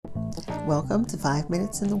Welcome to 5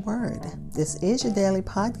 Minutes in the Word. This is your daily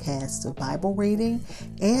podcast of Bible reading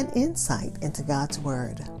and insight into God's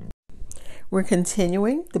Word. We're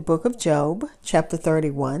continuing the book of Job, chapter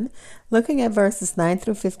 31, looking at verses 9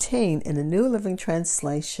 through 15 in the New Living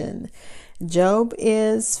Translation. Job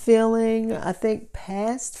is feeling,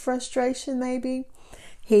 past frustration maybe.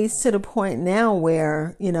 He's to the point now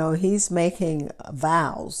where, he's making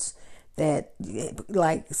vows that,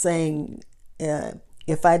 like saying,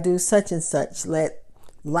 if I do such and such, let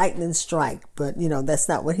lightning strike. But, that's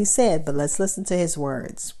not what he said, but let's listen to his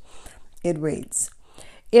words. It reads,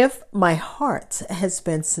 "If my heart has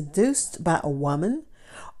been seduced by a woman,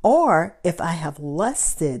 or if I have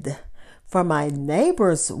lusted for my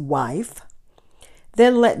neighbor's wife,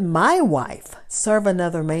 then let my wife serve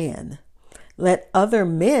another man. Let other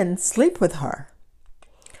men sleep with her.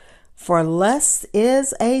 For lust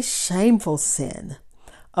is a shameful sin,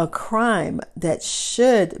 a crime that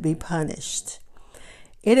should be punished.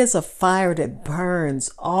 It is a fire that burns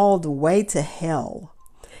all the way to hell.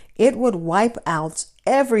 It would wipe out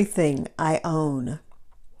everything I own.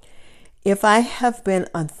 If I have been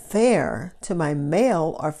unfair to my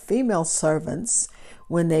male or female servants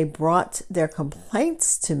when they brought their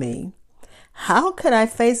complaints to me, how could I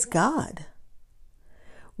face God?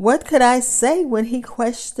 What could I say when he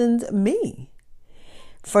questioned me?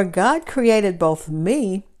 For God created both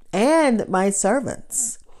me and my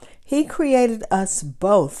servants. He created us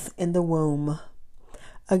both in the womb."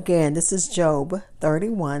 Again, this is Job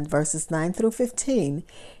 31, verses 9 through 15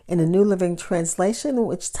 in the New Living Translation,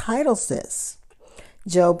 which titles this,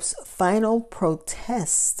 Job's Final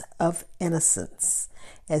Protest of Innocence,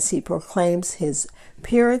 as he proclaims his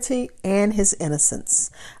purity and his innocence.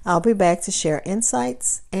 I'll be back to share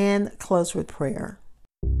insights and close with prayer.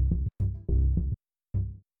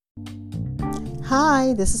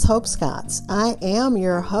 Hi, this is Hope Scotts. I am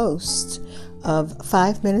your host of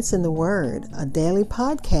 5 Minutes in the Word, a daily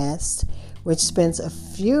podcast which spends a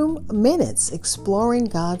few minutes exploring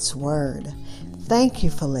God's Word. Thank you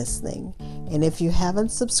for listening. And if you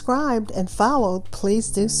haven't subscribed and followed, please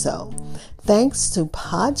do so. Thanks to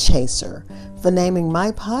Podchaser for naming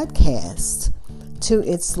my podcast to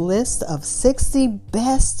its list of 60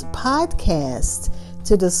 best podcasts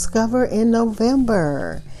to discover in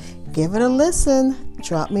November. Give it a listen.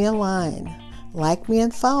 Drop me a line. Like me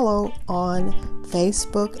and follow on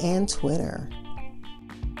Facebook and Twitter.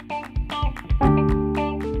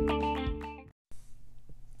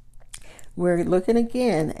 We're looking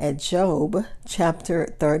again at Job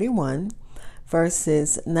chapter 31,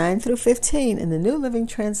 verses 9 through 15 in the New Living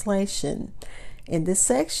Translation. In this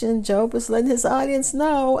section, Job is letting his audience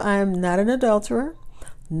know, I am not an adulterer,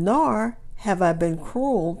 nor have I been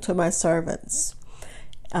cruel to my servants.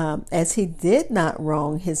 As he did not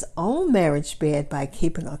wrong his own marriage bed by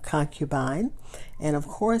keeping a concubine, and of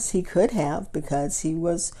course he could have because he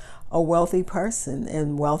was a wealthy person,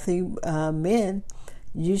 and wealthy men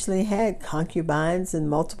usually had concubines and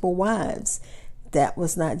multiple wives. That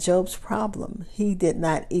was not Job's problem. He did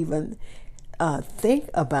not even think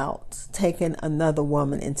about taking another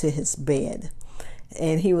woman into his bed.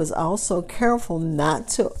 And he was also careful not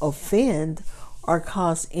to offend or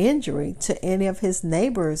cause injury to any of his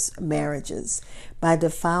neighbors' marriages by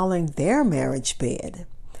defiling their marriage bed.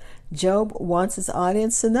 Job wants his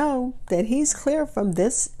audience to know that he's clear from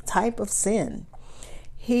this type of sin.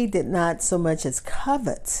 He did not so much as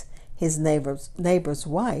covet his neighbor's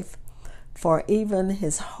wife, for even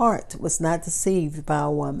his heart was not deceived by a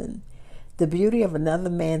woman. The beauty of another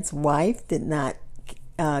man's wife did not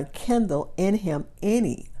kindle in him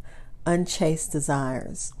any unchaste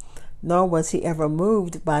desires, nor was he ever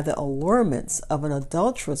moved by the allurements of an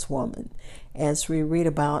adulterous woman, as we read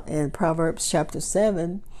about in Proverbs chapter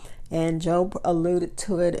 7, and Job alluded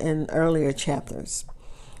to it in earlier chapters.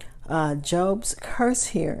 Job's curse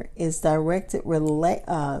here is directly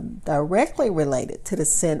related to the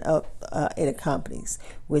sin it accompanies,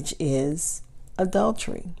 which is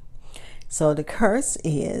adultery. So the curse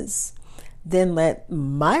is, then let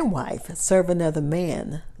my wife serve another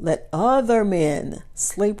man. Let other men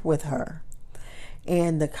sleep with her.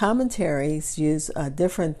 And the commentaries use a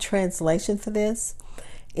different translation for this.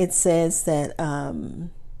 It says that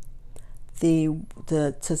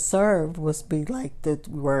to serve was be like the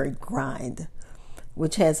word grind,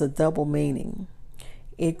 which has a double meaning.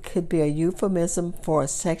 It could be a euphemism for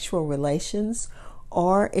sexual relations,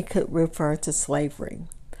 or it could refer to slavery.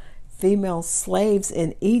 Female slaves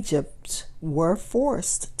in Egypt were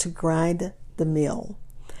forced to grind the mill.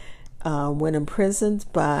 When imprisoned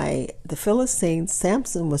by the Philistines,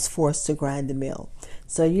 Samson was forced to grind the mill.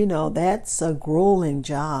 So, that's a grueling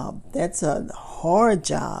job. That's a hard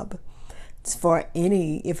job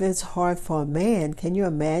if it's hard for a man. Can you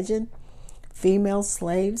imagine female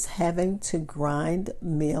slaves having to grind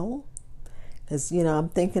meal? Because, I'm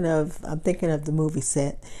thinking of the movie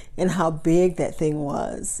set and how big that thing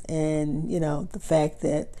was. And, the fact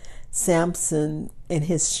that Samson in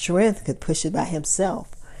his strength could push it by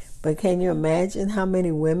himself. But can you imagine how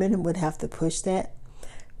many women would have to push that?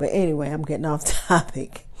 But anyway, I'm getting off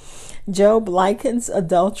topic. Job likens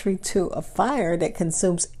adultery to a fire that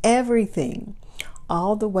consumes everything,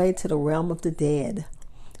 all the way to the realm of the dead,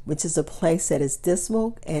 which is a place that is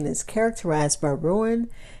dismal and is characterized by ruin,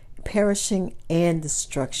 perishing, and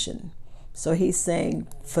destruction. So he's saying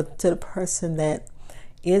to the person that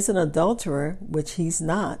is an adulterer, which he's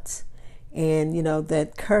not, and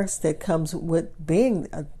that curse that comes with being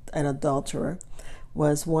an adulterer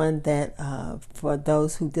was one that for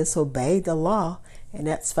those who disobeyed the law, and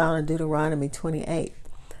that's found in Deuteronomy 28.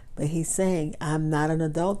 But he's saying, I'm not an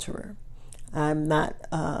adulterer. I'm not.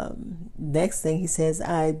 Next thing he says,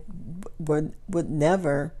 I would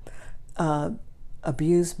never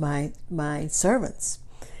abuse my servants.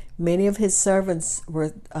 Many of his servants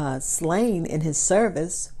were slain in his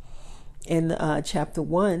service. In chapter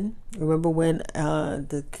 1, remember when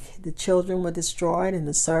the children were destroyed and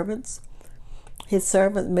the servants?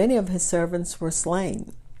 Many of his servants were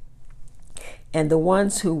slain. And the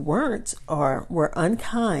ones who weren't were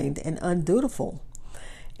unkind and undutiful.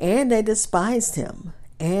 And they despised him.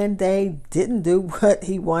 And they didn't do what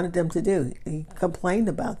he wanted them to do. He complained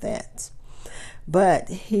about that. But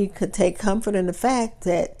he could take comfort in the fact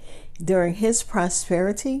that during his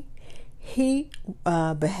prosperity, he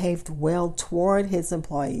behaved well toward his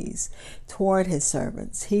employees, toward his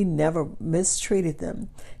servants. He never mistreated them.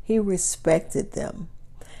 He respected them.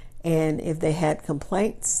 And if they had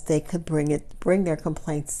complaints, they could bring their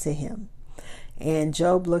complaints to him. And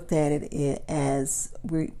Job looked at it as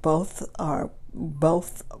we both are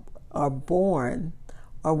born,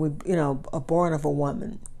 are born of a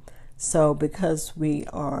woman. So because we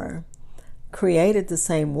are created the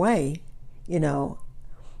same way,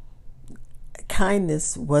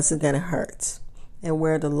 kindness wasn't going to hurt. And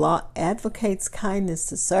where the law advocates kindness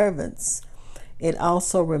to servants, it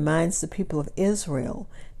also reminds the people of Israel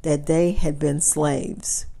that they had been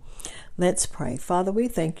slaves. Let's pray. Father, we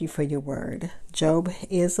thank you for your word. Job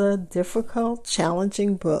is a difficult,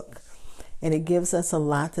 challenging book, and it gives us a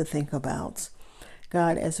lot to think about.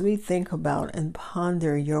 God, as we think about and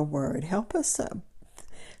ponder your word, help us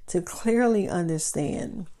to clearly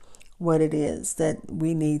understand what it is that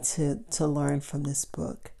we need to learn from this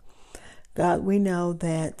book. God, we know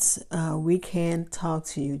that we can talk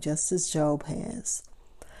to you just as Job has.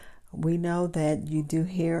 We know that you do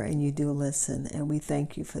hear and you do listen, and we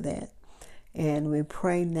thank you for that. And we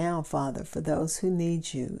pray now, Father, for those who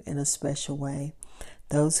need you in a special way,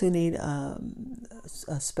 those who need a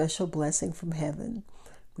special blessing from heaven.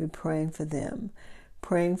 We're praying for them,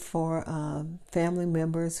 praying for family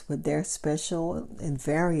members with their special and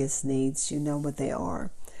various needs. You know what they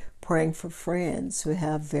are. Praying for friends who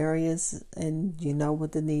have various, and you know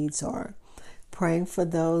what the needs are. Praying for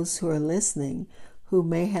those who are listening who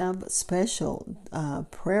may have special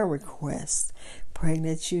prayer requests. Praying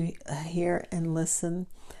that you hear and listen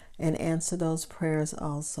and answer those prayers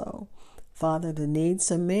also. Father, the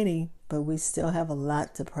needs are many, but we still have a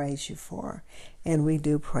lot to praise you for. And we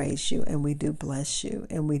do praise you, and we do bless you,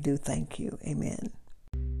 and we do thank you. Amen.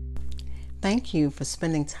 Thank you for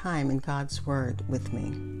spending time in God's Word with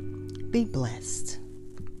me. Be blessed.